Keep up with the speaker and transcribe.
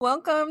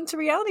Welcome to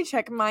Reality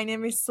Check. My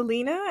name is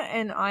Selena,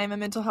 and I'm a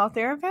mental health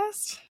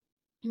therapist.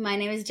 My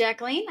name is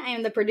Jacqueline. I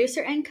am the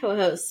producer and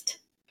co-host.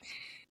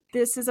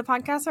 This is a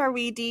podcast where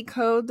we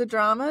decode the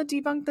drama,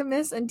 debunk the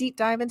myths, and deep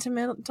dive into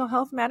mental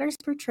health matters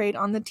portrayed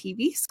on the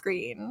TV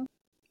screen.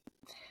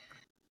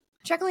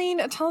 Jacqueline,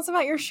 tell us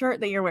about your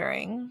shirt that you're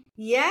wearing.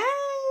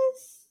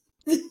 Yes!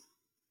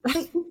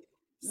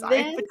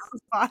 Sorry.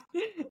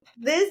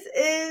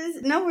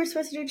 We're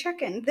supposed to do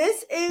check-in.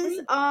 This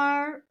is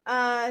our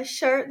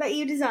shirt that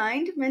you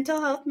designed, Mental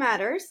Health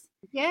Matters.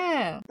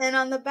 Yeah. And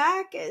on the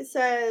back it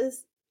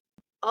says,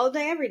 all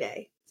day, every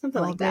day.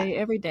 Something like that. All day,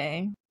 every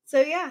day.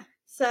 So yeah.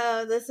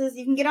 So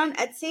you can get on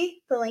Etsy.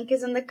 The link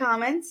is in the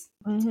comments.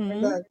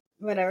 Mm-hmm.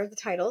 Or the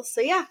title.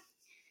 So yeah.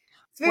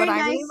 It's very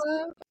nice. I really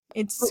love,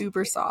 it's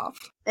super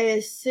soft. It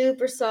is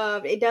super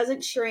soft. It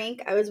doesn't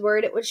shrink. I was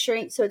worried it would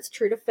shrink, so it's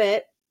true to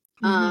fit.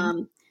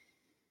 Mm-hmm.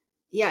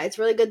 Yeah, it's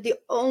really good. The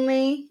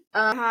only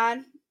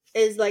had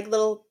is like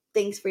little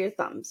things for your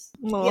thumbs.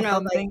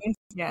 Thumb things.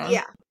 Yeah.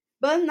 Yeah.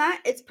 But other than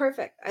that, it's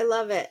perfect. I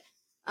love it.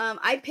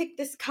 I picked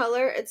this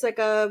color. It's like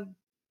a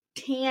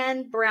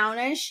tan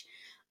brownish.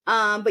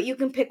 But you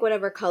can pick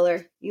whatever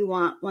color you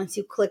want. Once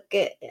you click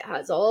it, it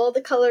has all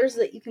the colors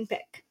that you can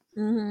pick.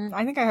 Mm-hmm.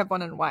 I think I have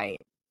one in white.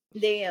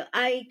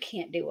 I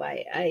can't do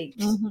white. I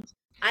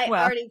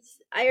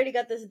already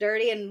got this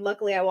dirty, and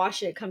luckily I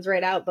washed it. It comes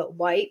right out. But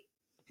white.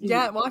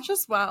 Yeah, it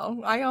washes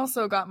well. I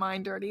also got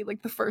mine dirty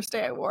like the first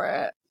day I wore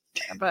it,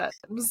 but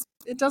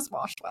it does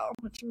wash well,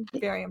 which I'm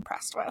very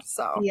impressed with.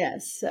 So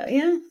yes, so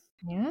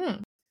yeah,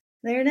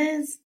 there it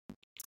is.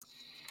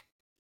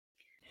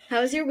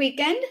 How was your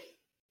weekend?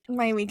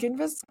 My weekend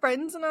was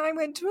friends and I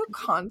went to a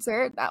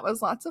concert. That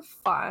was lots of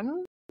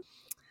fun.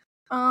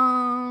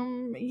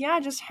 Yeah,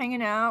 just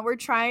hanging out. We're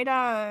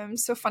trying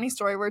so funny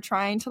story, we're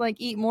trying to like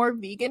eat more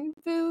vegan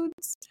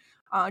foods.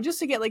 Just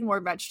to get like more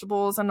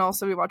vegetables, and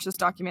also we watched this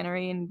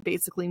documentary and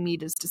basically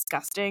meat is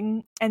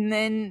disgusting. And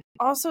then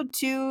also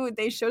too,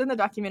 they showed in the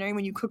documentary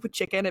when you cook with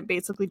chicken, it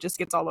basically just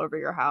gets all over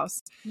your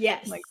house.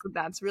 Yes. Like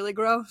that's really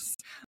gross.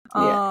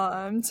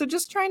 Yeah. So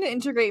just trying to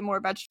integrate more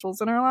vegetables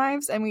in our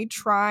lives, and we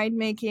tried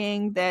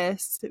making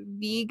this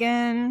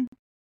vegan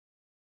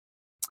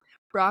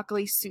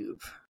broccoli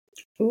soup.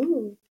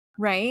 Ooh.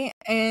 Right?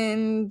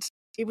 And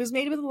it was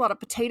made with a lot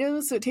of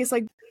potatoes, so it tastes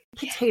like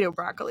potato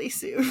broccoli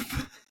soup.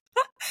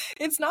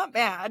 It's not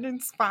bad.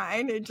 It's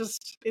fine. It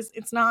just is.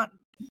 It's not.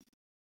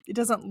 It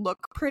doesn't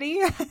look pretty,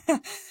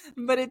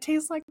 but it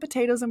tastes like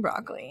potatoes and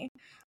broccoli.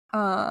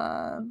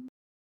 Yeah,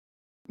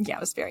 it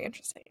was very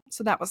interesting.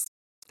 So that was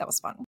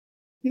fun.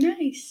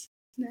 Nice.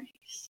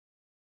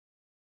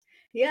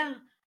 Yeah.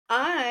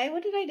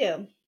 What did I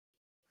do?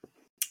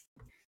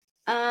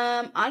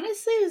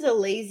 Honestly, it was a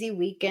lazy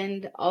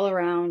weekend all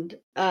around.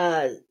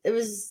 It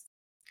was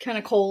kind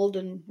of cold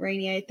and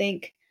rainy, I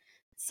think.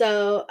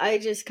 So I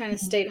just kind of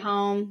stayed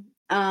home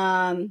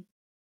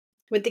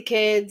with the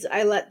kids.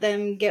 I let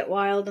them get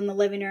wild in the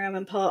living room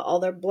and pull out all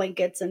their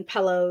blankets and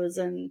pillows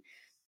and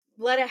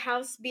let a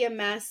house be a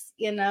mess.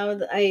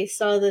 I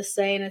saw this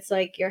saying, it's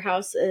like your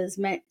house is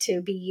meant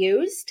to be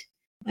used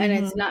and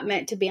it's not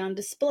meant to be on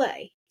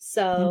display.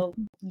 So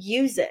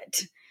use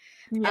it.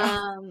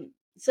 Yeah.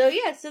 So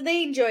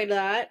they enjoyed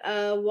that.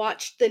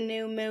 Watched the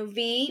new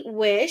movie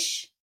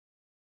Wish.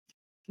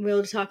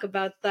 We'll talk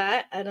about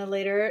that at a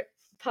later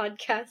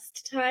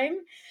podcast time.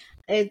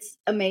 It's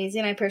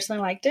amazing. I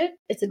personally liked it.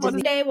 It's a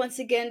Disney day, once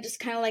again, just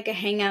kind of like a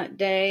hangout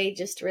day,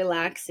 just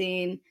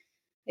relaxing.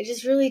 I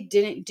just really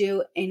didn't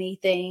do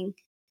anything.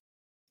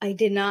 I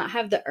did not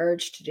have the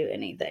urge to do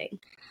anything.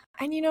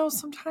 And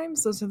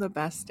sometimes those are the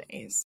best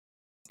days,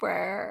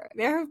 where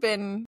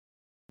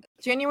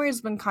January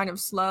has been kind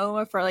of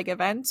slow for like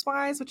events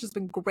wise, which has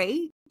been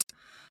great.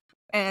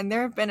 And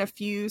there have been a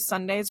few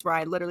Sundays where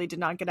I literally did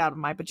not get out of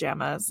my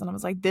pajamas. And I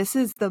was like, this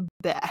is the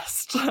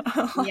best.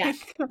 I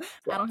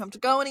don't have to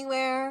go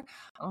anywhere.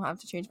 I don't have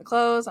to change my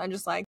clothes. I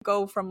just like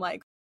go from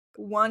like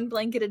one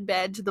blanketed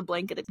bed to the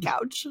blanketed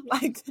couch.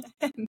 Like,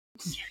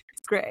 it's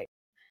great.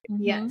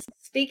 Yes.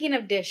 Speaking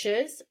of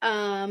dishes,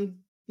 my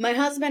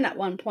husband at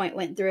one point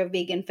went through a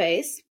vegan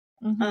phase.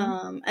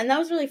 And that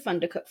was really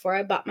fun to cook for.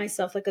 I bought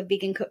myself like a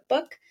vegan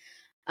cookbook.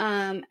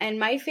 And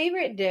my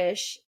favorite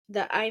dish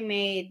that I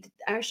made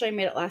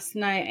it last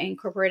night. I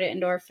incorporated it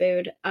into our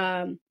food.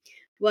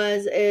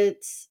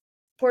 It's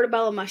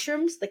portobello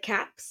mushrooms, the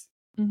caps.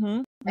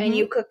 And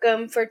you cook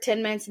them for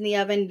 10 minutes in the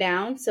oven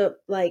down. So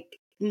like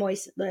not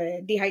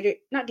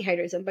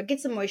dehydrate them, but get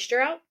some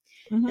moisture out.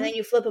 And then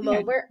you flip them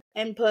over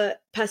and put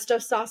pesto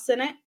sauce in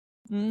it.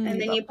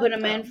 And then you put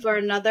them in for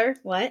another,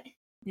 what?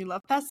 You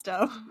love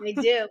pesto. I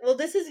do. Well,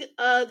 this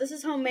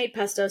is homemade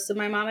pesto. So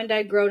my mom and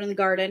dad grow it in the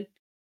garden.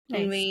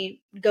 Nice. And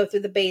we go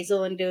through the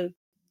basil and do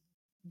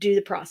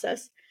the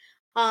process.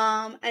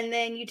 And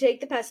then you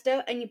take the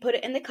pesto and you put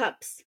it in the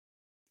cups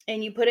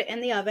and you put it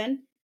in the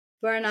oven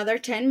for another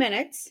 10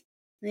 minutes.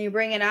 Then you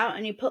bring it out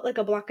and you put like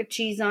a block of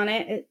cheese on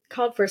it. It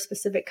called for a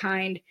specific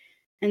kind.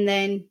 And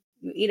then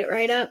you eat it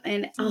right up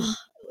and it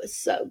was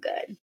so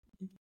good.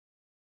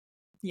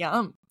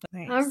 Yum.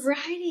 Nice.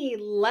 Alrighty,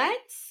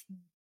 let's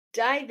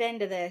dive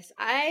into this.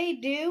 I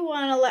do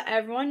want to let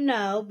everyone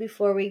know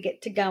before we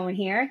get to going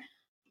here,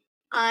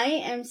 I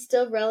am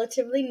still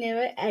relatively new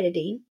at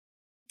editing.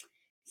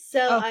 So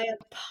Oh. I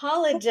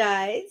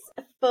apologize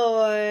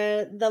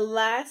for the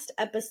last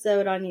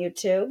episode on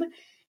YouTube.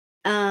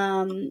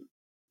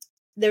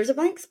 There was a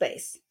blank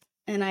space,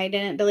 and I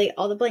didn't delete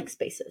all the blank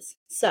spaces.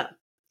 So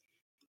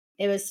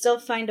it was still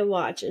fine to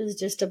watch. It was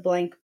just a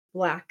blank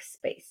black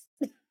space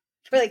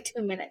for like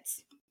 2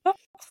 minutes. But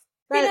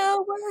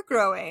We're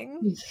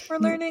growing. We're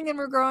learning and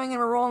we're growing and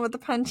we're rolling with the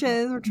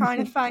punches. We're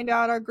trying to find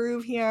out our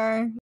groove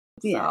here.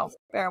 So yes.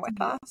 bear with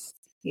us.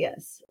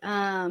 Yes.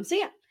 So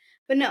yeah.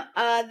 But no,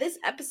 this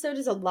episode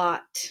is a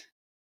lot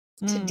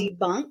to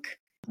debunk.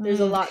 There's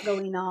a lot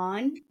going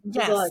on.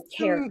 There's a lot of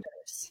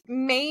characters.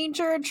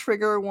 Major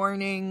trigger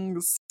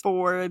warnings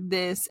for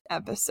this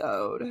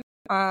episode.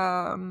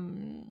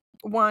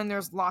 One,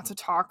 there's lots of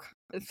talk,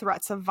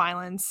 threats of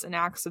violence and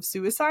acts of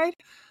suicide.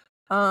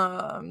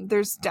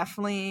 There's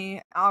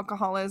definitely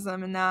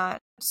alcoholism in that.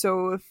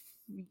 So if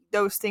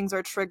those things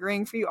are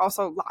triggering for you,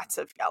 also lots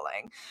of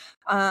yelling.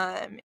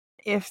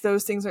 If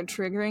those things are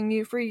triggering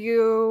you for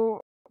you,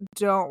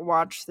 don't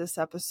watch this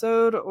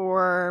episode.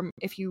 Or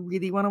if you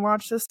really want to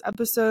watch this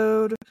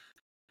episode,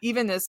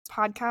 even this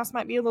podcast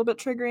might be a little bit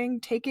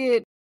triggering. Take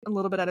it a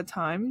little bit at a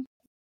time.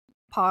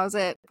 Pause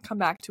it, come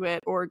back to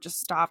it, or just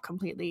stop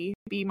completely.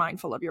 Be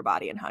mindful of your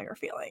body and how you're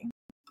feeling.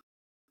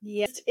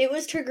 Yes, it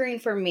was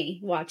triggering for me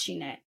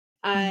watching it.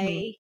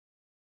 I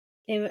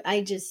didn't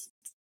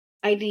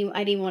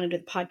want to do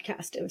the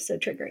podcast. It was so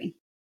triggering.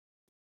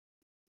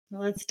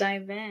 Well, let's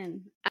dive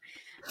in.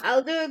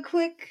 I'll do a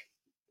quick.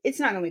 It's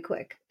not going to be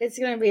quick. It's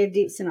going to be a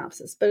deep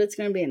synopsis, but it's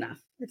going to be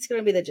enough. It's going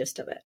to be the gist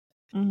of it.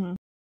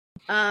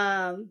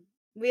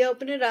 We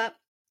open it up.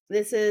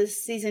 This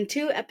is season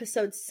 2,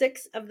 episode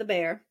 6 of The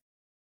Bear.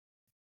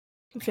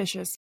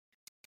 Fishes.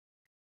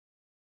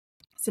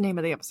 It's the name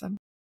of the episode.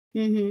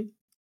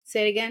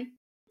 Say it again.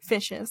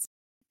 Fishes.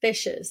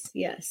 Fishes,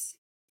 yes.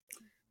 I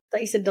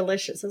thought you said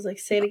delicious. I was like,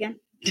 say it again.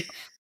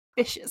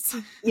 Fishes.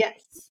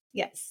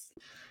 Yes.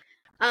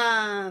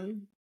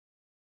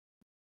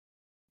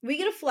 We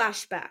get a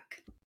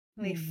flashback.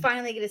 We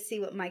finally get to see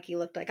what Mikey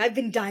looked like. I've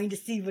been dying to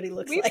see what he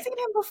looks like. We've seen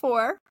him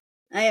before.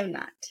 I have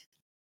not.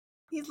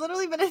 He's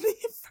literally been in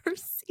the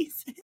first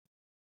season.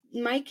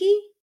 Mikey?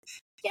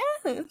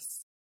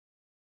 Yes.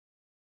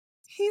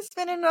 He's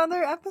been in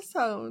other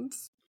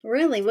episodes.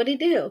 Really? What'd he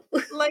do?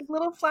 Like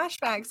little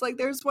flashbacks. Like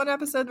there's one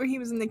episode where he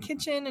was in the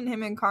kitchen and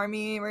him and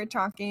Carmi were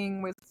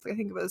talking with, I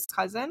think it was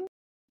cousin.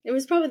 It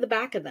was probably the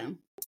back of them.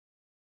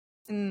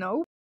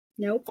 Nope.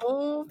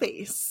 Full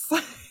face.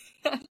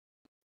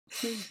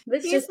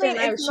 This just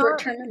didn't have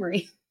short-term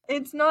memory.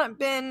 It's not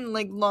been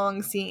like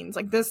long scenes.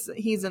 Like this,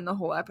 he's in the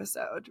whole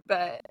episode.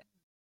 But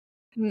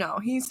no,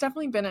 he's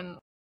definitely been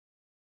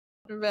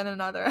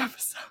in other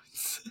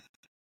episodes.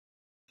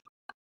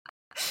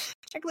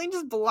 Jacqueline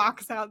just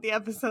blocks out the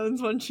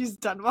episodes when she's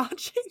done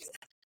watching.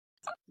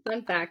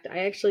 Fun fact, I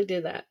actually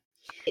do that.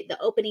 The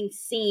opening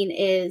scene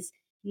is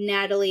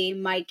Natalie,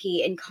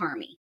 Mikey, and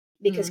Carmi.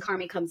 Because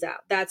Carmi comes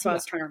out. That's what I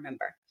was trying to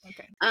remember.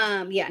 Okay.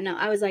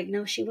 I was like,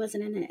 no, she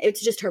wasn't in it.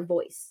 It's just her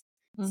voice.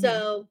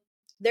 So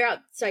they're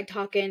outside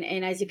talking,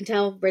 and as you can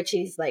tell,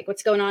 Richie's like,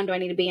 what's going on? Do I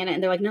need to be in it?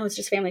 And they're like, no, it's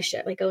just family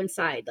shit. Like, go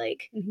inside.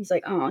 Like, and he's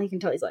like, oh, you can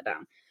tell he's let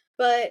down.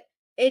 But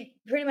it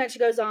pretty much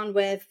goes on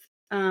with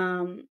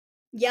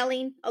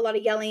yelling, a lot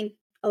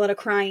of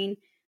crying.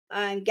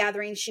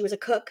 Gathering she was a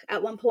cook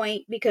at one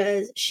point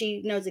because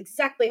she knows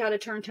exactly how to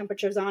turn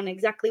temperatures on,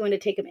 exactly when to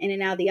take them in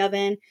and out of the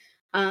oven.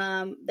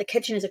 The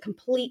kitchen is a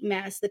complete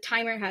mess. The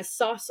timer has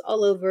sauce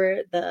all over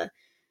it.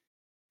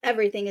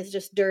 Everything is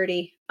just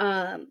dirty.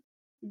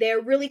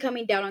 They're really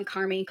coming down on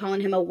Carmi,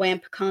 calling him a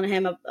wimp, calling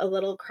him a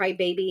little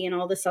crybaby and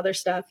all this other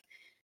stuff.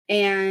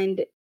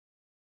 And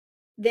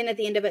then at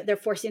the end of it, they're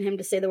forcing him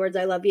to say the words,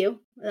 I love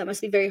you. That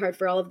must be very hard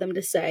for all of them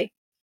to say,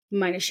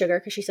 minus Sugar,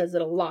 because she says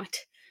it a lot.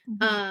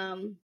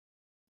 And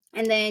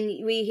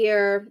then we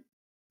hear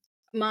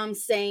Mom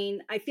saying,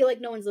 I feel like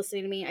no one's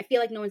listening to me. I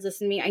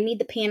need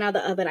the pan out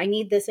of the oven. I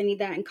need this, I need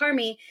that. And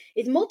Carmi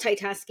is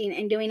multitasking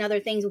and doing other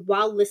things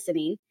while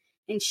listening.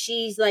 And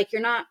she's like,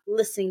 you're not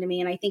listening to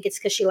me. And I think it's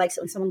because she likes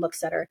it when someone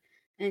looks at her.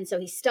 And so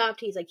he stopped.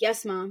 He's like,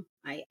 yes, Mom,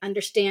 I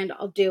understand.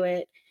 I'll do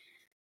it.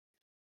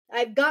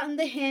 I've gotten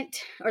the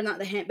hint, or not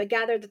the hint, but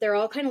gathered that they're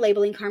all kind of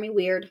labeling Carmi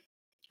weird.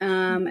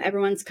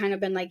 Everyone's kind of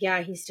been like, yeah,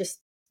 he's just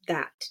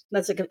that.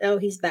 That's like, oh,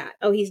 he's that.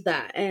 Oh, he's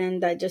that.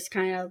 And I just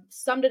kind of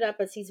summed it up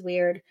as he's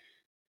weird.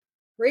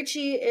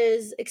 Richie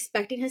is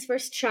expecting his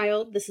first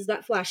child. This is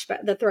that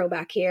flashback, the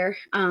throwback here.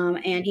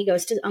 And he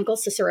goes to Uncle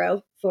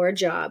Cicero for a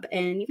job.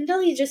 And you can tell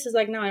he just is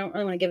like, no, I don't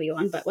really want to give you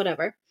one, but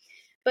whatever.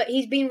 But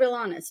he's being real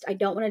honest. I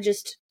don't want to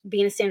just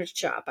be in a sandwich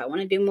shop. I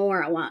want to do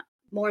more. I want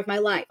more of my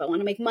life. I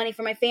want to make money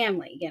for my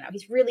family. You know,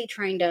 he's really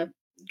trying to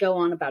go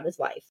on about his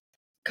life.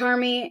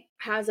 Carmi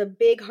has a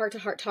big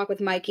heart-to-heart talk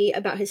with Mikey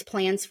about his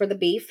plans for the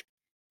beef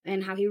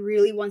and how he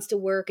really wants to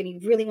work and he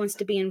really wants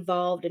to be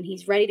involved and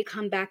he's ready to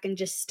come back and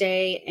just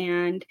stay.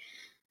 And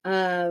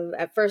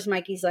At first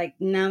Mikey's like,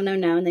 no. And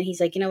then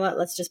he's like, you know what?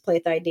 Let's just play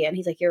with the idea. And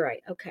he's like, you're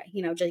right. Okay.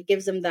 Just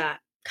gives him that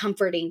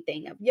comforting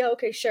thing of, yeah,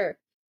 okay, sure.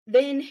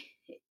 Then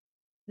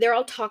they're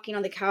all talking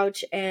on the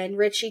couch, and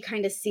Richie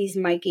kind of sees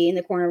Mikey in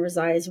the corner of his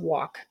eyes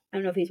walk. I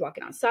don't know if he's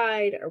walking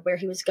outside or where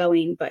he was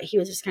going, but he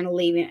was just kind of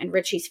leaving. And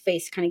Richie's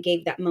face kind of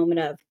gave that moment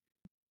of,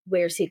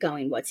 where's he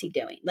going? What's he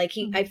doing? Like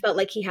I felt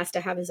like he has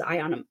to have his eye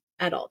on him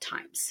at all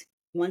times.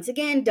 Once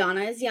again,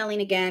 Donna is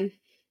yelling again.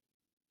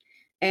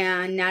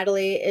 And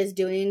Natalie is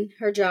doing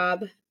her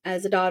job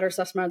as a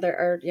daughter/mother,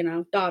 or,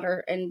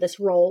 daughter in this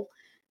role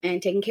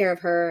and taking care of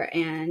her.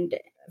 And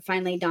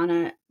finally,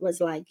 Donna was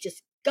like,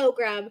 just go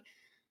grab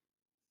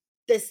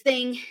this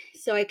thing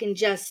so I can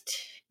just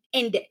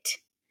end it.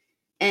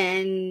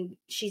 And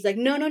she's like,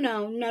 no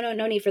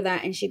need for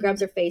that. And she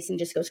grabs her face and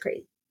just goes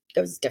crazy,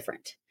 goes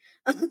different.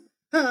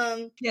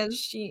 Yeah,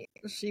 she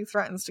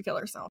threatens to kill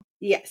herself.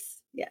 Yes.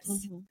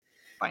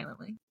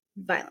 Violently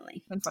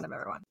in front of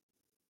everyone,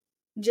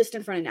 just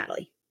in front of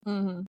Natalie.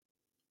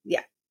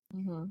 Yeah.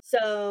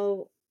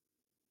 So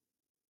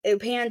it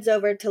pans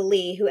over to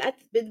Lee, who at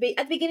the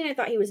beginning I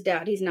thought he was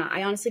dead. He's not.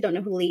 I honestly don't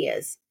know who Lee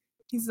is.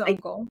 He's the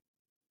uncle.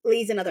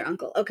 Lee's another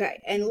uncle.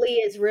 Okay. And Lee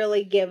is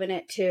really giving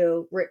it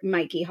to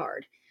Mikey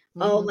hard.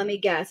 Oh, let me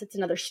guess, it's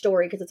another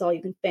story because it's all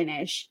you can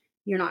finish.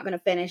 You're not going to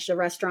finish the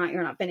restaurant.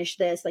 You're not finish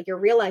this. Like, your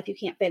real life you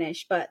can't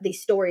finish, but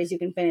these stories you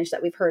can finish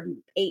that we've heard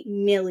 8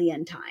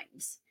 million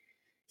times.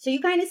 So you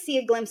kind of see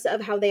a glimpse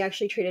of how they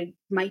actually treated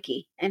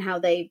Mikey and how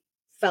they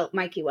felt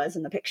Mikey was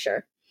in the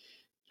picture.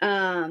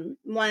 When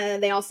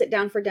they all sit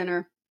down for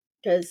dinner,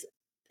 because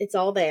it's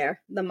all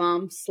there. The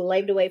mom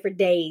slaved away for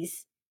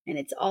days, and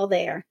it's all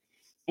there.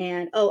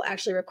 And,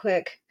 actually, real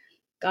quick,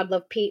 God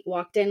Love Pete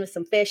walked in with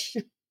some fish.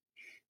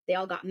 They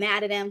all got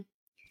mad at him.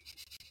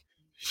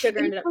 Sugar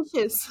ended up...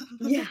 fishes.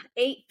 Yeah,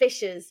 8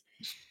 fishes.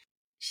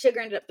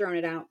 Sugar ended up throwing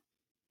it out.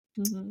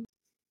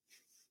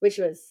 Which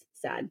was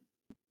sad.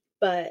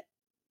 But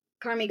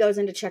Carmi goes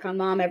in to check on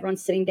Mom.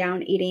 Everyone's sitting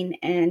down eating,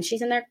 and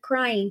she's in there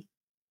crying.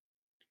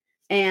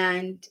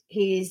 And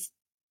he's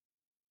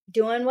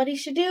doing what he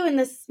should do in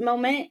this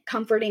moment,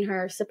 comforting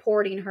her,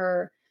 supporting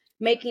her,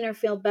 making her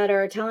feel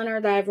better, telling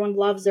her that everyone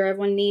loves her,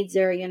 everyone needs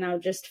her,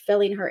 just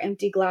filling her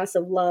empty glass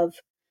of love.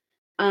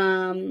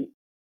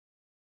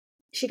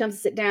 She comes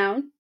to sit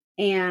down,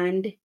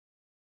 and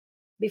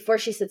before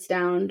she sits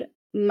down,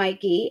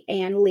 Mikey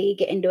and Lee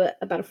get into it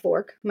about a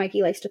fork.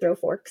 Mikey likes to throw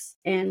forks,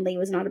 and Lee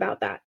was not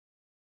about that.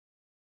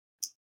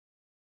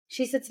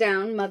 She sits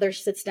down, Mother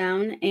sits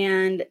down,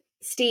 and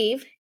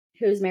Steve,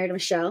 who's married to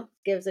Michelle,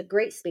 gives a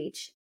great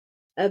speech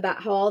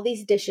about how all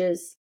these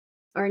dishes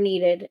are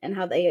needed and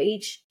how they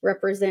each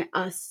represent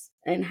us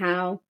and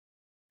how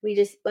we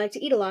just like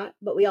to eat a lot,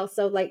 but we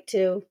also like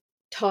to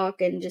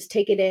talk and just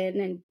take it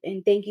in,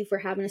 and thank you for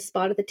having a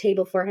spot at the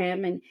table for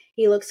him. And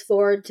he looks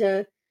forward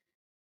to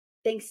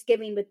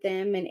Thanksgiving with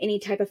them and any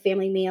type of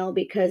family meal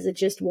because it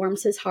just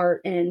warms his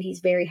heart and he's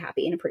very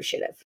happy and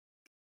appreciative.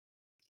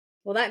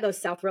 Well, that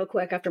goes south real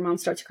quick after Mom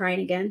starts crying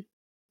again.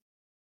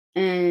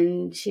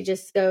 And she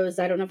just goes,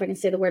 I don't know if I can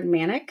say the word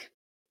manic.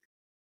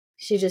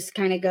 She just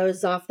kind of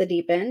goes off the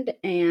deep end.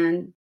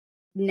 And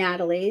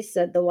Natalie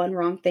said the one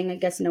wrong thing I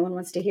guess no one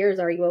wants to hear is,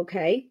 are you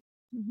okay?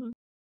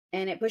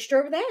 And it pushed her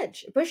over the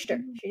edge. It pushed her.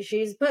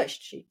 She's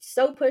pushed. She's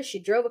so pushed. She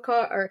drove a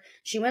car, or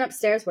she went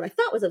upstairs, what I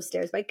thought was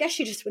upstairs, but I guess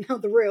she just went out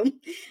of the room.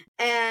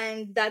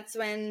 And that's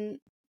when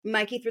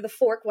Mikey threw the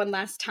fork one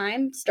last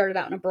time, started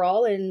out in a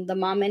brawl, and the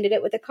mom ended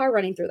it with a car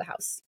running through the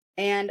house.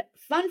 And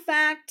fun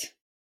fact,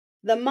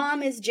 the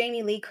mom is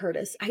Jamie Lee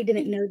Curtis. I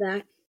didn't know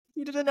that.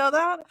 You didn't know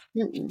that?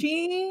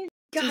 She's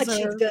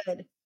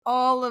good.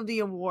 All of the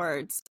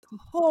awards.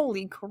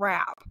 Holy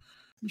crap.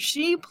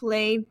 She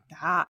played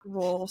that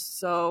role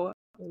so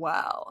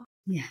well.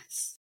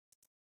 Yes.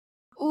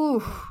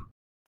 Ooh.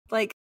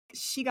 Like,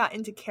 she got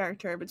into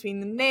character between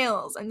the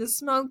nails and the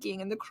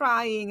smoking and the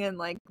crying and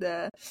like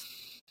the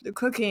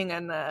cooking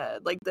and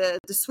the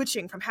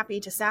switching from happy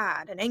to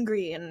sad and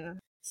angry and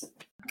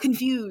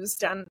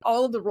confused and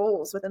all of the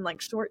roles within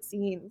like short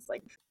scenes.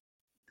 Like,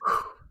 whew,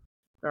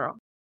 girl.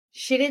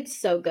 She did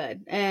so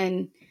good.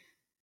 And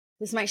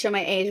this might show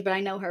my age, but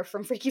I know her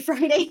from Freaky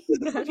Friday,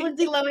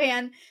 Lindsay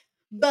Lohan.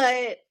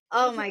 But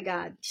oh my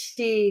God,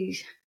 she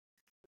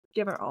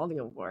give her all the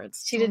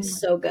awards. She did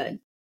so good.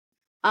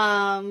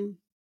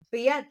 But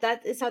yeah,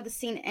 that is how the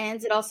scene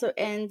ends. It also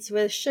ends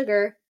with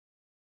Sugar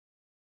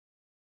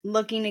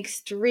looking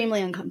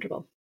extremely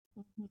uncomfortable.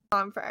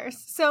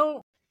 First.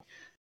 So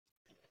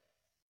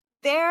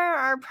there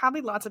are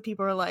probably lots of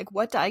people who are like,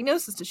 what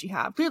diagnosis does she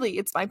have? Clearly,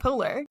 it's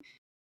bipolar.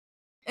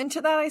 And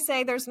to that I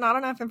say, there's not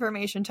enough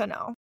information to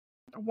know.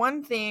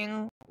 One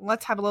thing,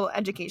 let's have a little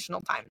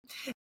educational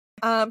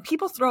time.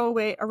 People throw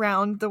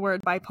around the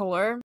word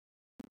bipolar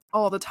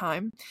all the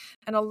time.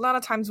 And a lot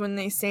of times when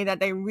they say that,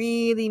 they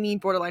really mean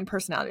borderline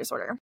personality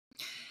disorder.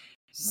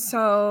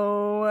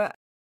 So,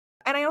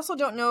 and I also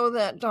don't know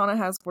that Donna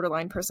has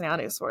borderline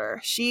personality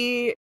disorder.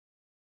 She's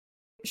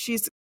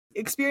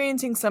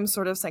experiencing some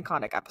sort of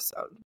psychotic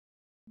episode.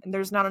 And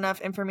there's not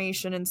enough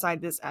information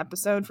inside this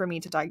episode for me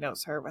to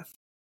diagnose her with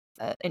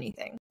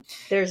anything.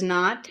 There's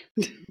not?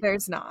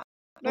 There's not.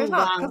 Oh, There's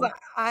not. Because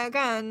wow.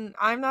 again,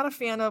 I'm not a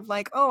fan of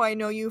like, oh, I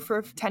know you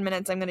for 10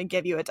 minutes. I'm going to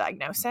give you a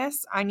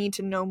diagnosis. I need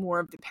to know more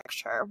of the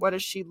picture. What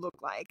does she look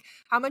like?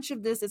 How much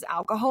of this is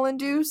alcohol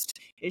induced?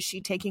 Is she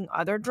taking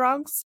other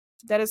drugs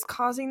that is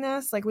causing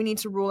this? Like, we need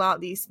to rule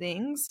out these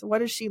things.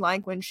 What is she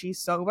like when she's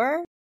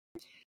sober?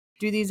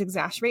 Do these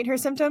exacerbate her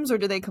symptoms or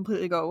do they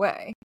completely go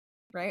away?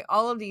 Right?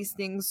 All of these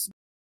things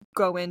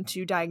go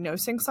into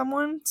diagnosing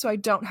someone. So I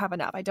don't have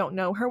enough. I don't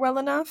know her well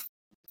enough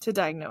to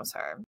diagnose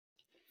her.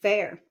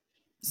 Fair.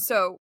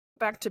 So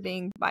back to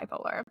being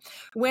bipolar.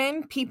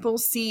 When people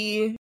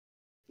see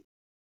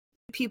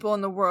people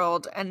in the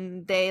world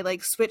and they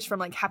like switch from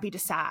like happy to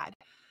sad,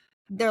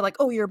 they're like,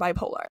 oh, you're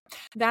bipolar.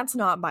 That's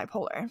not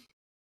bipolar.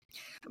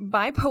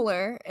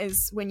 Bipolar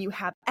is when you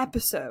have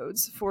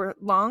episodes for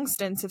long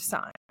stints of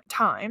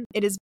time.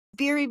 It is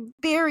very,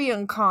 very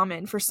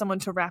uncommon for someone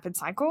to rapid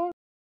cycle.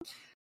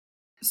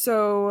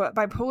 So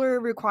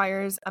bipolar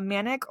requires a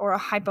manic or a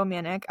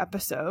hypomanic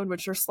episode,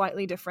 which are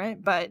slightly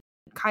different, but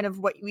kind of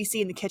what we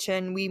see in the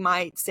kitchen, we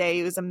might say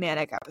it was a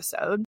manic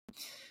episode,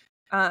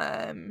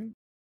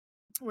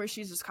 where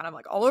she's just kind of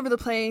like all over the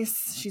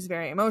place. She's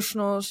very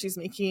emotional. She's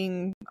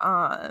making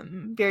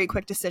very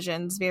quick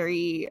decisions,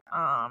 very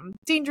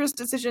dangerous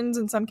decisions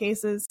in some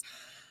cases.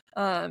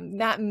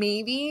 That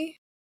maybe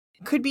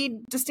could be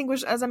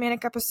distinguished as a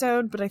manic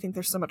episode, but I think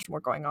there's so much more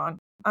going on.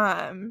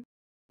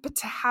 But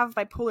to have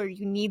bipolar,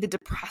 you need the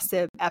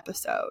depressive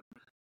episode.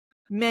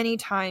 Many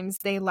times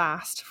they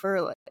last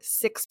for like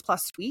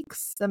 6+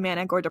 weeks, the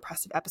manic or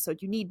depressive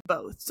episode. You need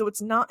both. So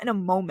it's not in a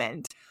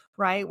moment,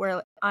 right,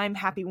 where I'm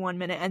happy one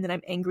minute and then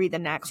I'm angry the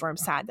next or I'm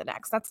sad the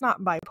next. That's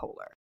not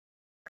bipolar.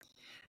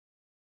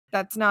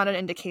 That's not an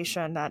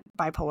indication that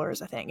bipolar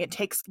is a thing. It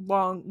takes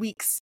long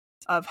weeks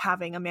of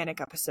having a manic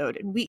episode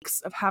and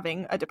weeks of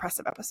having a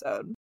depressive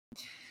episode.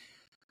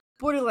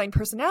 Borderline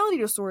personality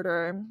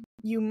disorder,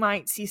 you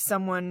might see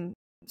someone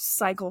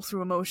cycle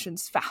through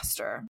emotions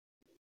faster.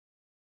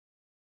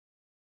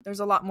 There's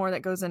a lot more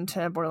that goes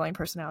into borderline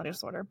personality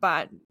disorder,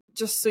 but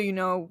just so you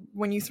know,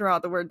 when you throw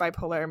out the word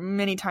bipolar,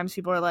 many times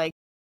people are like,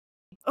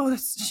 oh,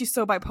 she's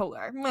so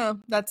bipolar. Well,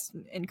 that's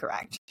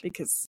incorrect,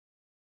 because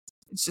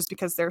it's just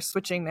because they're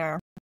switching their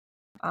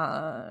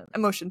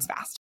emotions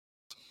fast.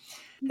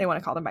 They want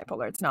to call them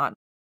bipolar. It's not.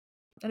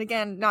 And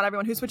again, not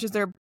everyone who switches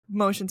their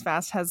emotions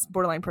fast has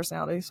borderline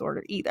personality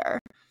disorder either.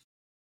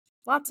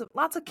 Lots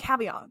of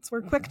caveats.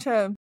 We're quick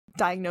to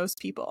diagnose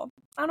people.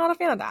 I'm not a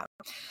fan of that.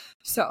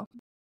 So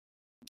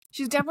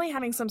she's definitely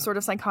having some sort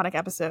of psychotic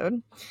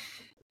episode.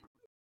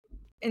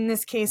 In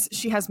this case,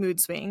 she has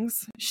mood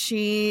swings.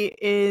 She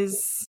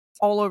is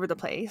all over the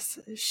place.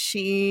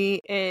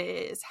 She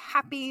is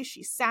happy,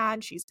 she's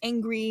sad, she's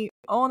angry,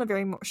 all in a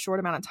very short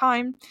amount of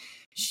time.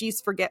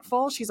 She's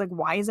forgetful. She's like,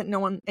 why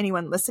isn't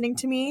anyone listening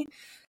to me?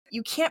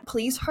 You can't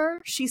please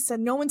her. She said,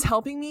 no one's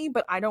helping me,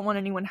 but I don't want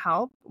anyone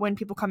help. When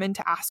people come in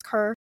to ask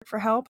her for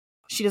help,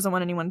 she doesn't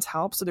want anyone's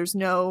help, so there's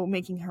no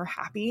making her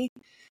happy.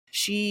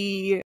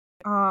 She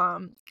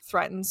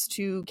threatens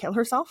to kill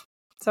herself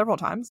several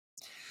times.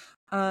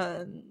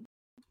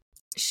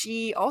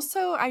 She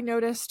also, I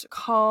noticed,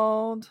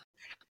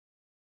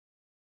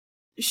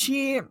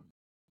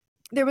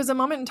 there was a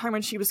moment in time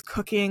when she was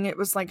cooking. It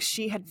was like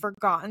she had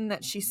forgotten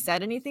that she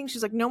said anything.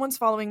 She's like, no one's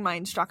following my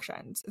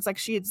instructions. It's like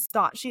she had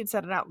thought she had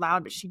said it out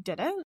loud, but she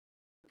didn't.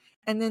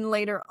 And then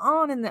later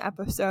on in the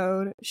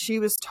episode, she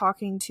was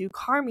talking to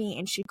Carmi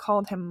and she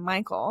called him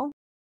Michael.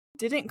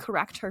 Didn't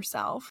correct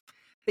herself,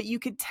 but you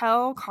could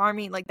tell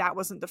Carmi, like, that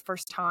wasn't the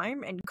first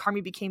time, and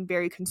Carmi became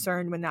very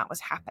concerned when that was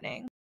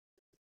happening.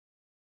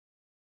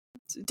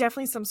 So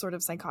definitely some sort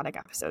of psychotic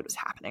episode was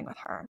happening with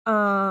her.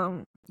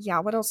 Yeah,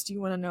 what else do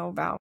you want to know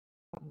about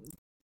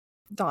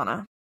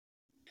Donna?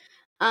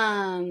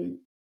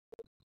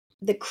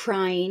 The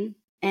crying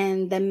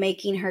and the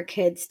making her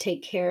kids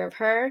take care of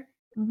her.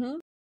 Mm-hmm.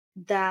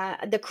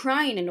 The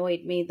crying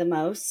annoyed me the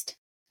most.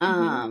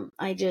 Mm-hmm.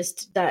 It's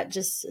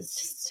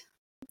just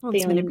Well,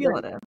 it's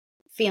manipulative.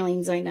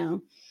 Feelings, I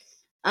know.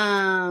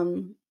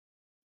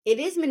 It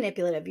is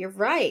manipulative. You're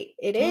right.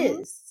 It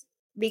Mm-hmm. is.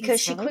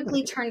 Because she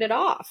quickly turned it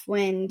off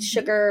when Mm-hmm.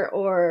 Sugar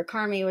or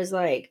Carmi was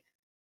like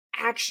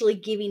actually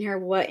giving her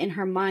what in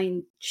her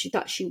mind she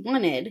thought she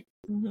wanted.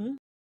 Mm-hmm.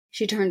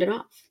 She turned it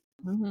off.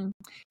 Mm-hmm.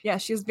 Yeah,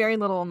 she has very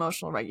little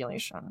emotional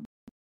regulation.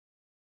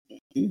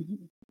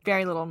 Mm-hmm.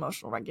 Very little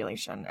emotional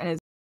regulation, and is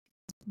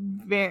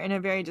very in a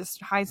very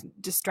high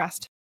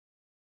distressed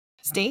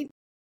state.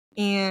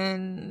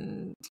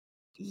 And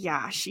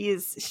yeah,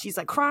 she's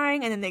like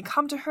crying, and then they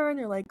come to her and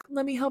they're like,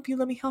 let me help you,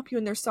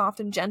 and they're soft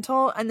and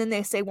gentle, and then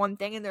they say one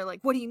thing and they're like,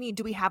 what do you mean?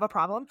 Do we have a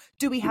problem?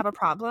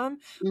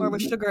 Mm-hmm. Or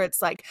with Sugar,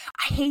 it's like,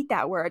 I hate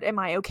that word. Am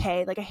I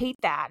okay? Like, I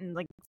hate that, and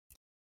like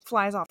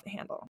flies off the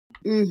handle.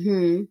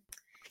 Mm-hmm.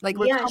 Like,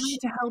 we're coming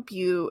to help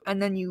you,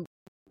 and then you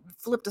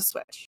flipped a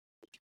switch.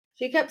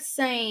 She kept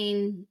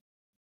saying,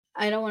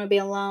 I don't want to be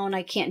alone.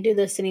 I can't do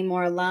this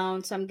anymore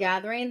alone. So I'm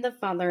gathering the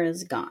father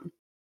is gone.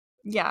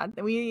 Yeah,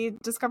 we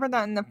discovered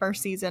that in the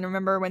first season.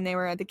 Remember when they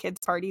were at the kids'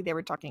 party, they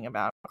were talking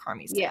about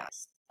Carmi's dad.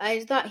 Yes.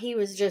 I thought he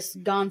was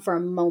just gone for a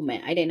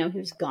moment. I didn't know he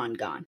was gone.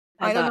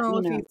 I don't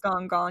thought, know if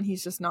he's gone.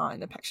 He's just not in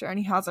the picture, and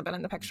he hasn't been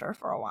in the picture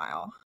for a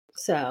while.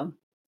 So,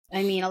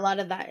 I mean, a lot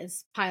of that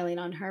is piling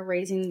on her,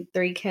 raising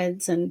 3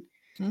 kids and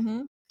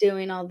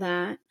doing all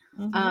that.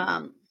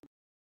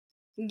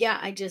 Yeah,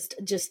 I just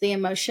the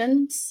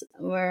emotions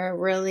were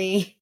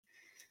really,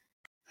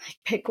 like,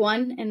 pick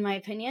one, in my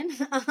opinion.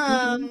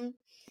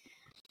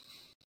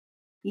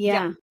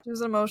 Yeah. It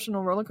was an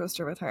emotional roller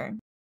coaster with her.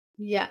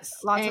 Yes.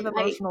 Lots And of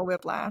emotional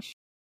whiplash.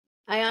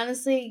 I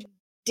honestly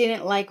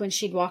didn't like when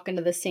she'd walk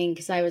into the scene,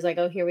 because I was like,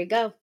 oh, here we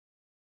go.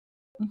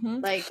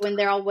 Like, when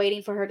they're all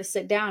waiting for her to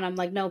sit down, I'm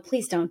like, no,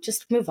 please don't.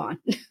 Just move on.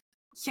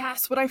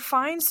 Yes, what I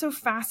find so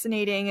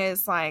fascinating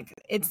is, like,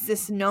 it's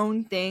this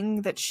known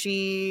thing that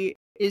she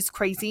is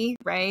crazy,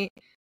 right?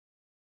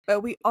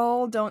 But we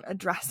all don't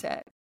address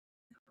it.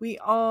 We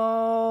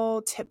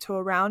all tiptoe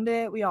around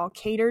it. We all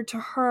cater to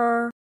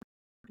her.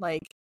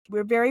 Like,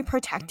 we're very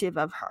protective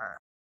of her.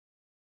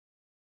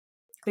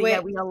 But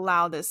yet we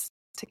allow this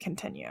to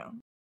continue.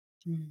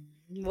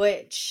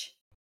 Which,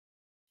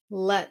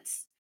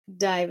 let's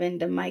dive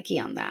into Mikey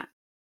on that,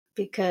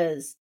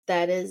 because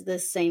that is the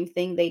same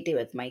thing they do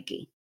with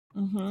Mikey.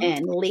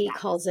 And Lee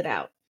calls it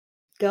out.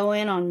 Go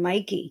in on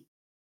Mikey,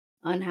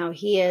 on how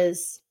he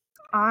is.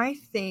 I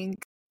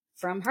think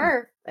from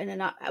her. And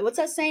not, what's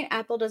that saying?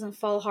 Apple doesn't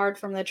fall hard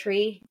from the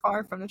tree.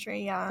 Far from the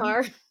tree, yeah.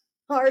 Hard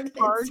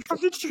from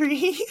the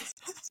tree.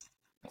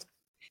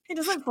 It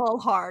doesn't fall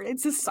hard.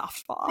 It's a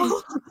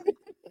softball.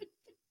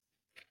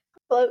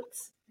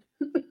 Floats.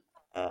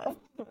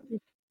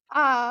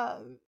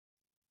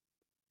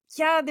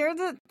 Yeah,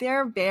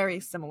 they're very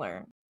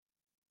similar.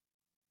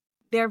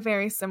 They're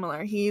very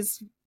similar.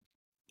 He's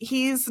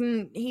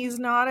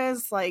not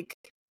as, like,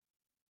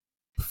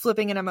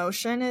 flipping an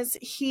emotion as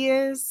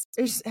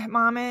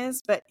mom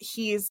is, but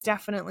he is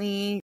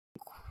definitely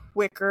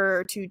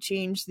quicker to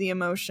change the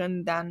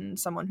emotion than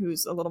someone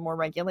who's a little more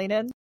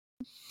regulated.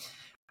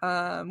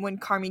 When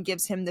Carmi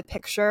gives him the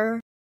picture,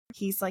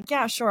 he's like,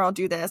 yeah, sure, I'll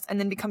do this, and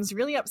then becomes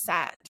really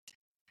upset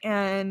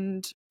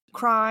and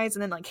cries,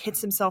 and then, like, hits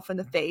himself in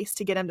the face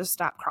to get him to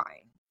stop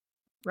crying,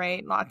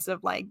 right? Lots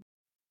of, like,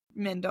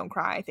 men don't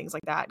cry, things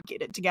like that.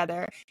 Get it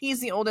together. He's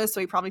the oldest, so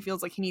he probably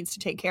feels like he needs to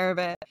take care of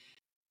it.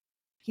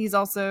 He's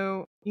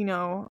also,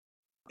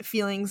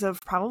 feelings of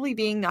probably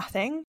being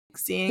nothing,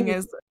 seeing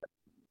as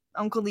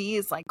Uncle Lee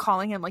is, like,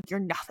 calling him, like, you're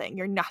nothing,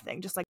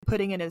 just, like,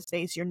 putting in his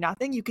face, you're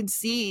nothing. You can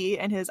see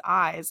in his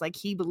eyes, like,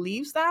 he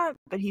believes that,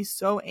 but he's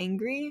so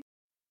angry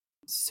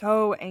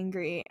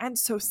and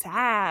so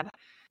sad.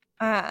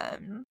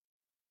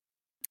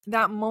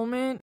 That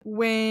moment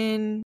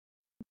when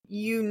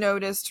you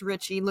noticed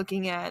Richie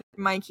looking at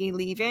Mikey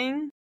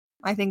leaving,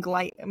 I think,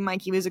 like,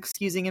 Mikey was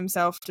excusing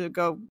himself to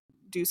go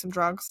do some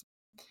drugs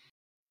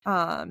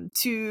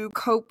to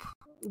cope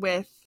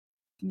with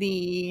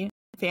the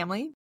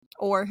family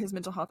or his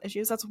mental health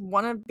issues. That's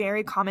one of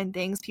very common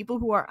things. People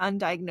who are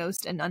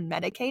undiagnosed and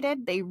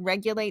unmedicated, they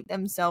regulate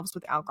themselves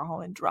with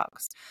alcohol and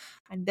drugs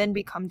and then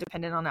become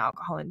dependent on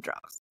alcohol and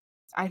drugs.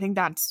 I think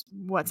that's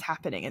what's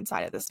happening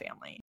inside of this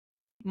family.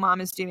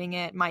 Mom is doing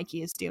it.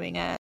 Mikey is doing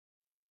it.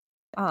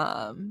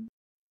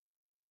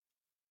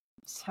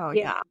 So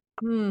yeah.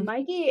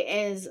 Mikey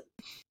is,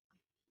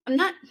 I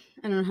don't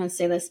know how to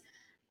say this.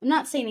 I'm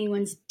not saying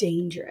anyone's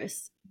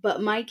dangerous,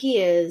 but Mikey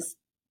is,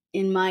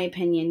 in my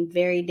opinion,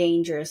 very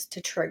dangerous to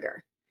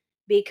trigger,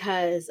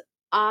 because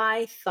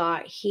I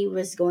thought he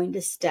was going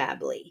to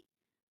stab Lee.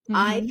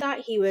 I thought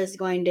he was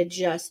going to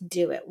just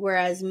do it.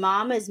 Whereas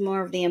Mom is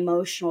more of the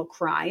emotional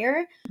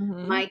crier.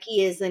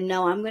 Mikey is the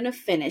no, I'm going to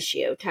finish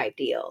you type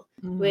deal,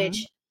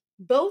 which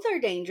both are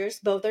dangerous.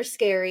 Both are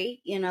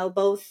scary.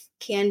 Both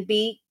can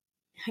be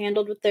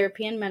handled with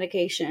therapy and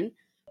medication.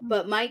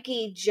 But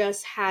Mikey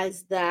just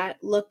has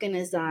that look in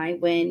his eye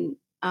when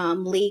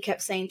Lee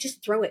kept saying,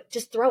 just throw it,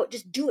 just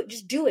do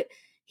it.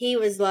 He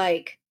was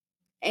like,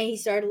 and he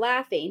started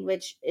laughing,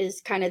 which is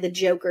kind of the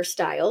Joker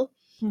style,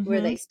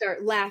 where they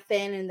start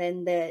laughing and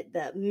then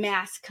the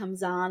mask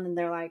comes on and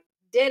they're like,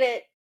 did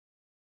it.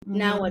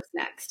 Now what's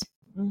next?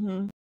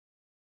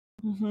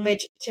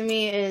 Which to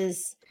me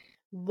is,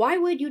 why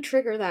would you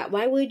trigger that?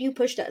 Why would you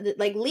push that?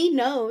 Like, Lee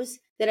knows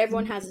that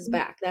everyone has his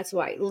back. That's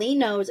why. Lee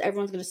knows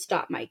everyone's going to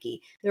stop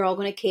Mikey. They're all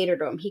going to cater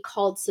to him. He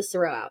called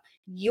Cicero out.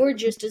 You're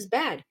just as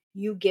bad.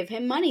 You give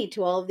him money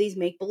to all of these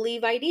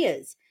make-believe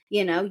ideas.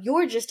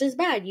 You're just as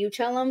bad. You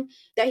tell him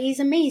that he's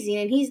amazing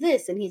and he's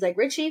this. And he's like,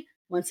 Richie,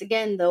 once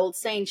again, the old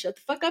saying, shut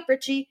the fuck up,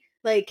 Richie.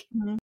 Like,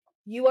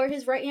 you are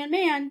his right-hand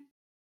man.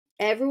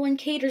 Everyone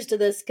caters to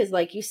this because,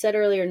 like you said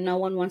earlier, no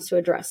one wants to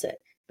address it.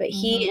 But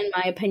he, in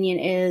my opinion,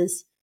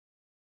 is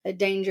a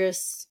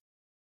dangerous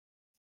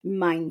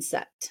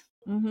mindset.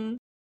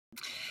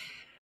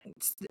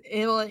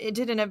 It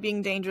did end up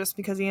being dangerous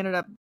because he ended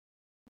up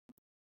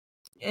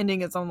ending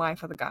his own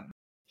life with a gun.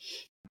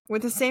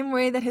 With the same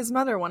way that his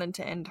mother wanted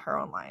to end her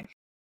own life.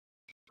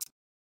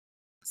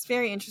 It's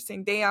very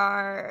interesting.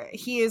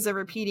 He is a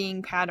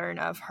repeating pattern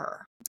of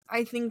her.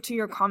 I think to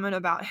your comment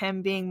about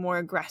him being more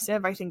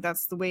aggressive, I think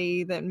that's the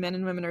way that men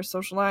and women are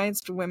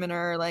socialized. Women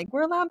are like,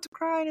 we're allowed to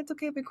cry and it's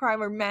okay if we cry.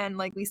 Where men,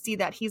 like, we see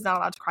that he's not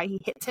allowed to cry.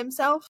 He hits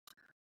himself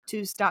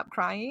to stop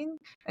crying.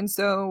 And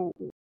so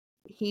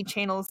he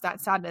channels that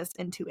sadness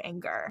into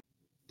anger.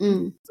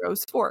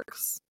 Throws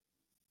forks.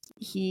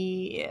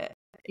 He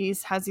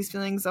has these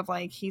feelings of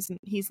like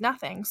he's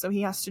nothing. So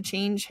he has to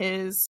change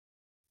his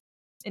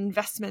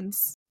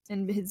investments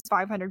in his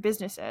 500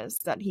 businesses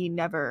that he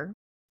never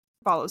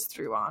follows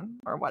through on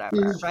or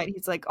whatever, right?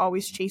 He's like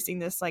always chasing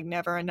this like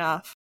never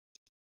enough.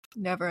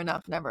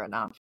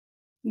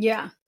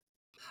 Yeah.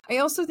 I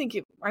also think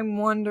I'm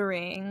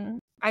wondering,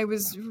 I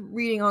was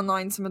reading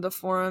online some of the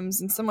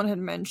forums and someone had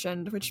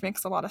mentioned, which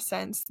makes a lot of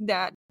sense,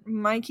 that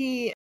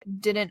Mikey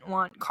didn't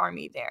want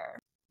Carmi there.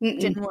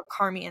 Didn't want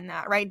Carmi in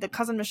that, right? The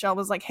cousin Michelle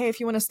was like, hey,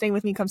 if you want to stay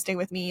with me, come stay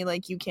with me.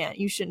 Like,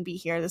 you shouldn't be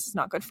here. This is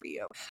not good for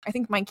you. I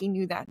think Mikey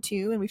knew that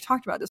too. And we've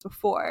talked about this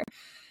before.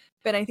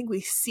 But I think we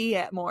see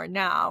it more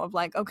now of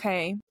like,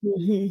 okay,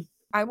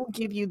 I will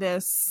give you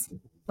this.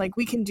 Like,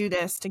 we can do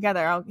this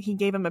together. He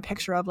gave him a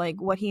picture of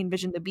like what he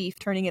envisioned the beef,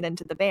 turning it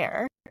into the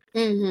bear.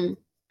 And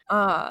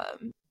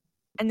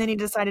then he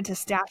decided to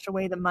stash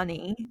away the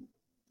money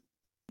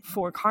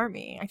for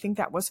Carmi. I think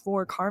that was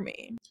for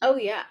Carmi. Oh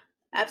yeah,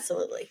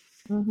 absolutely.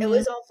 It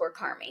was all for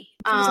Carmi.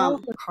 It was all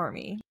for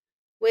Carmi.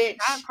 Which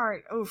that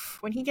part,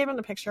 when he gave him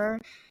the picture,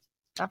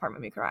 that part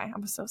made me cry. I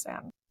was so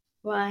sad.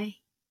 Why?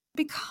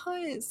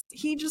 Because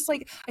he just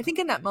like, I think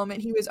in that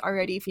moment he was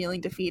already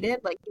feeling defeated.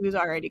 Like, he was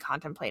already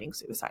contemplating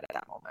suicide at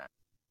that moment.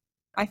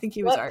 I think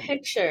he was already.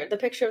 Picture? The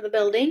picture of the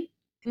building?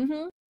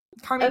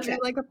 Carmi drew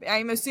like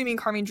I'm assuming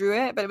Carmi drew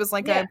it, but it was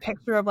like a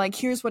picture of like,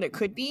 here's what it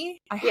could be.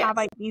 I have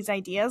like these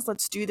ideas.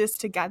 Let's do this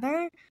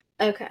together.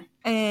 Okay.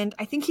 And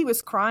I think he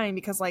was crying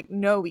because like,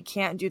 no, we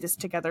can't do this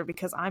together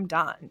because I'm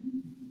done.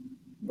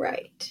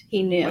 Right.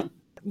 He knew. Like,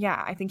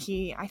 yeah, I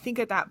think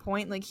at that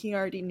point, like, he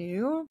already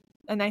knew.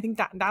 And I think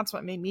that's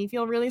what made me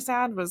feel really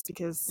sad, was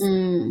because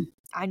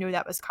I knew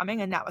that was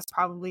coming, and that was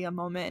probably a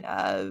moment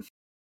of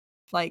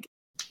like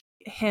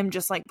him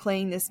just like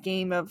playing this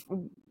game of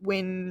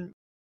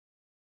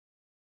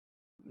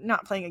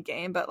not playing a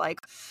game, but like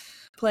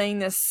playing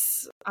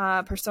this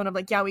persona of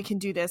like, yeah, we can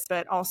do this,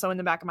 but also in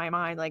the back of my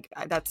mind, like,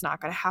 that's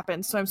not going to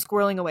happen. So I'm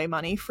squirreling away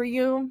money for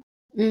you.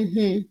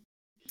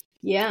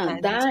 Yeah,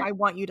 and I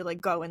want you to like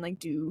go and like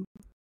do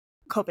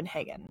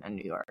Copenhagen and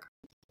New York.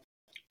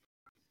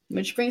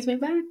 Which brings me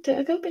back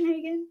to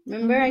Copenhagen.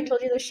 Remember I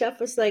told you the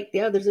chef was like,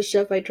 yeah, there's a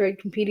chef I tried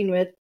competing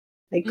with.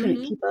 I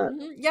couldn't keep up.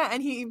 Yeah,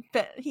 and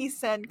he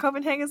said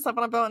Copenhagen slept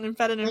on a boat and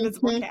fed an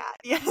invisible cat.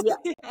 Yes. Yeah.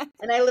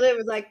 And I literally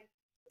was like,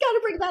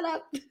 gotta bring that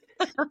up.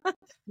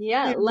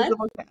 Yeah, the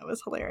invisible cat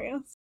was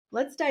hilarious.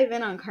 Let's dive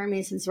in on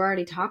Carmi since we're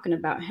already talking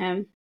about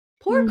him.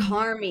 Poor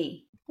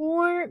Carmi.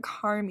 Poor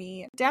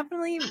Carmi.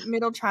 Definitely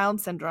middle child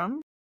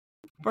syndrome.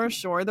 For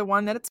sure. The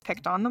one that it's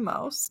picked on the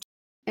most.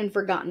 And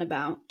forgotten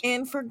about.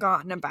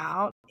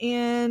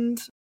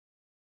 And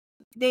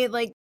they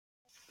like,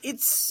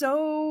 it's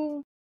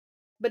so...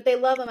 But they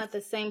love him at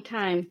the same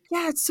time.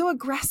 Yeah, it's so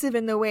aggressive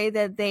in the way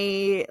that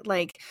they,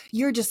 like,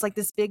 you're just like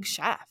this big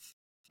chef.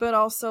 But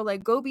also,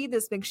 like, go be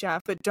this big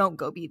chef, but don't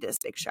go be this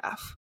big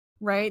chef.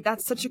 Right?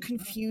 That's such a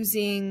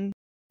confusing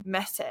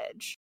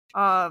message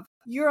of,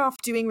 you're off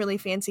doing really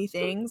fancy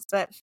things,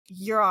 but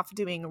you're off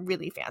doing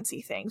really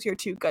fancy things. You're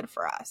too good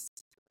for us.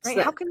 Right?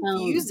 How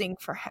confusing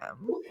for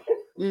him.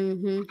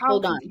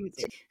 Hold on.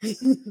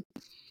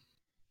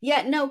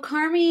 Yeah, no,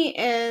 Carmi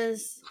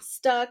is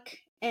stuck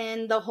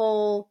in the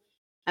whole,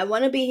 I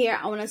want to be here,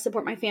 I want to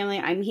support my family,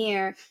 I'm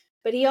here.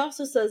 But he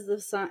also says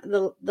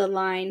the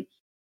line,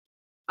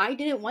 I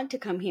didn't want to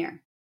come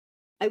here.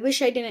 I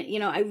wish I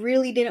didn't, I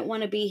really didn't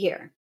want to be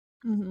here.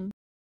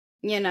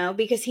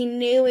 Because he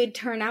knew it'd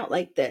turn out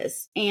like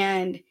this.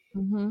 And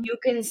you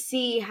can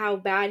see how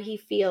bad he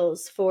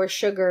feels for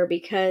Sugar,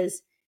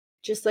 because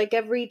just like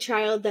every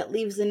child that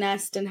leaves the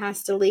nest and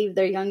has to leave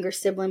their younger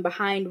sibling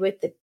behind with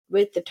the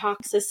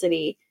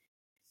toxicity,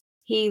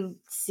 he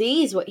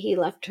sees what he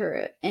left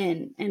her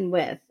in and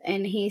with,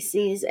 and he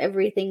sees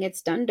everything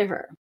it's done to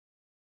her.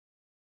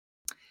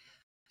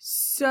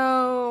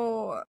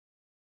 So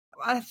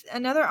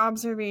another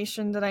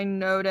observation that I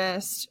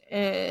noticed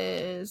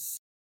is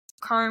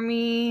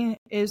Carmi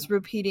is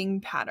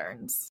repeating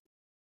patterns.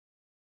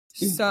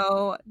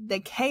 So the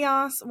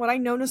chaos, what I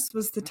noticed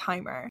was the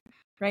timer,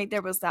 right?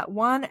 There was that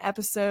one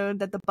episode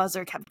that the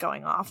buzzer kept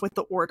going off with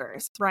the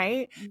orders,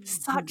 right?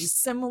 Such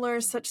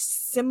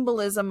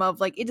symbolism of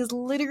like, it is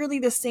literally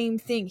the same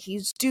thing.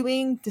 He's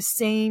doing the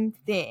same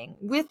thing.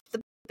 With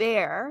the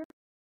bear,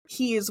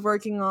 he is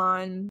working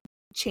on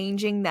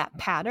changing that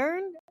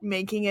pattern,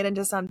 making it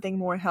into something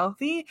more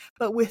healthy.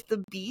 But with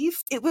the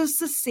beef, it was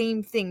the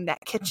same thing. That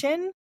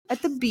kitchen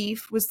at the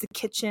beef was the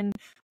kitchen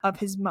of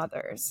his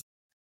mother's.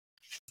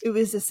 It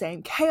was the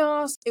same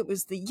chaos. It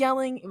was the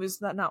yelling. It was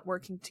the not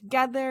working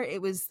together.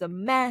 It was the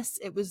mess.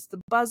 It was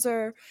the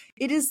buzzer.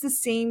 It is the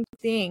same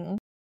thing.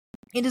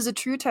 It is a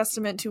true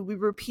testament to, we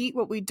repeat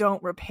what we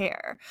don't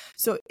repair.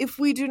 So if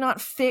we do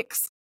not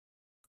fix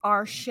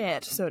our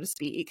shit, so to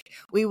speak,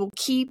 we will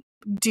keep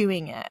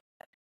doing it.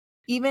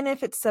 Even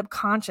if it's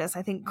subconscious,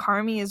 I think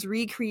Carmi has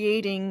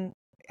recreated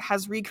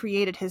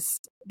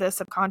the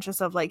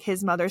subconscious of like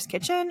his mother's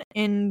kitchen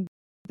in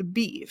the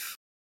beef.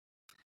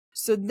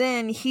 So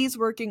then he's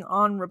working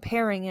on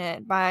repairing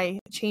it by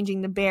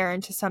changing the bear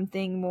into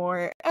something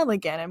more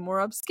elegant and more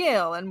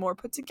upscale and more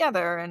put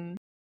together and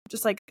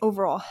just like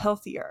overall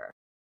healthier.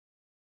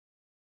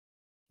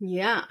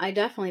 Yeah, I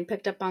definitely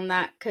picked up on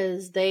that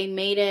because they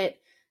made it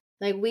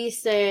like we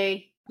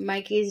say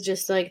Mikey's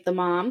just like the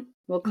mom.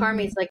 Well,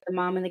 Carmi's like the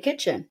mom in the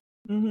kitchen.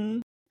 Mm-hmm.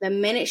 The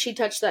minute she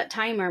touched that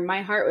timer,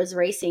 my heart was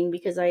racing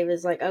because I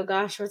was like, oh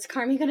gosh, what's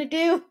Carmi going to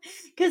do?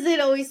 Because it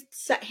always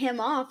set him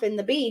off in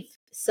the beef.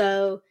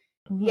 So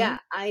yeah,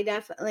 I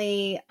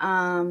definitely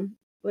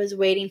was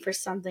waiting for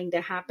something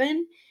to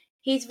happen.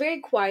 He's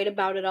very quiet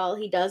about it all.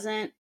 He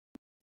doesn't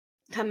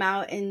come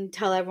out and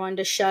tell everyone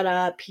to shut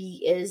up.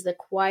 He is the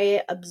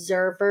quiet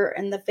observer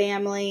in the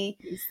family.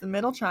 He's the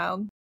middle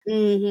child.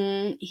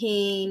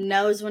 He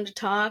knows when to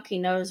talk. He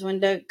knows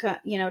when to,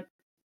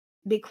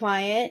 be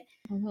quiet.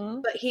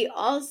 But he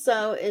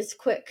also is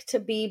quick to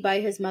be by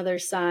his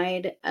mother's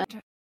side.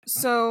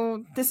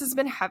 So this has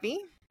been heavy.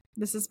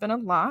 This has been a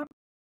lot.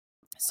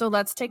 So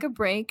let's take a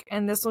break,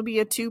 and this will be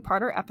a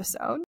 2-parter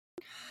episode.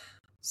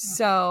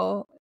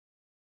 So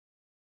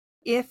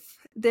if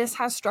this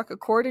has struck a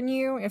chord in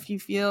you, if you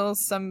feel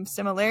some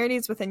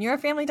similarities within your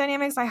family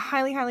dynamics, I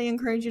highly, highly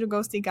encourage you to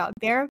go seek out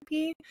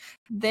therapy.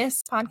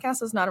 This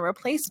podcast is not a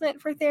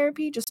replacement for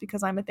therapy. Just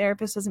because I'm a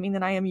therapist doesn't mean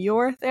that I am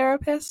your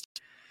therapist.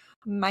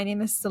 My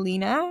name is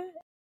Selena,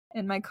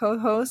 and my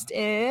co-host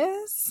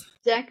is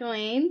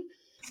Jacqueline.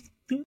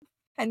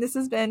 And this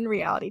has been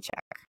Reality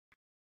Check.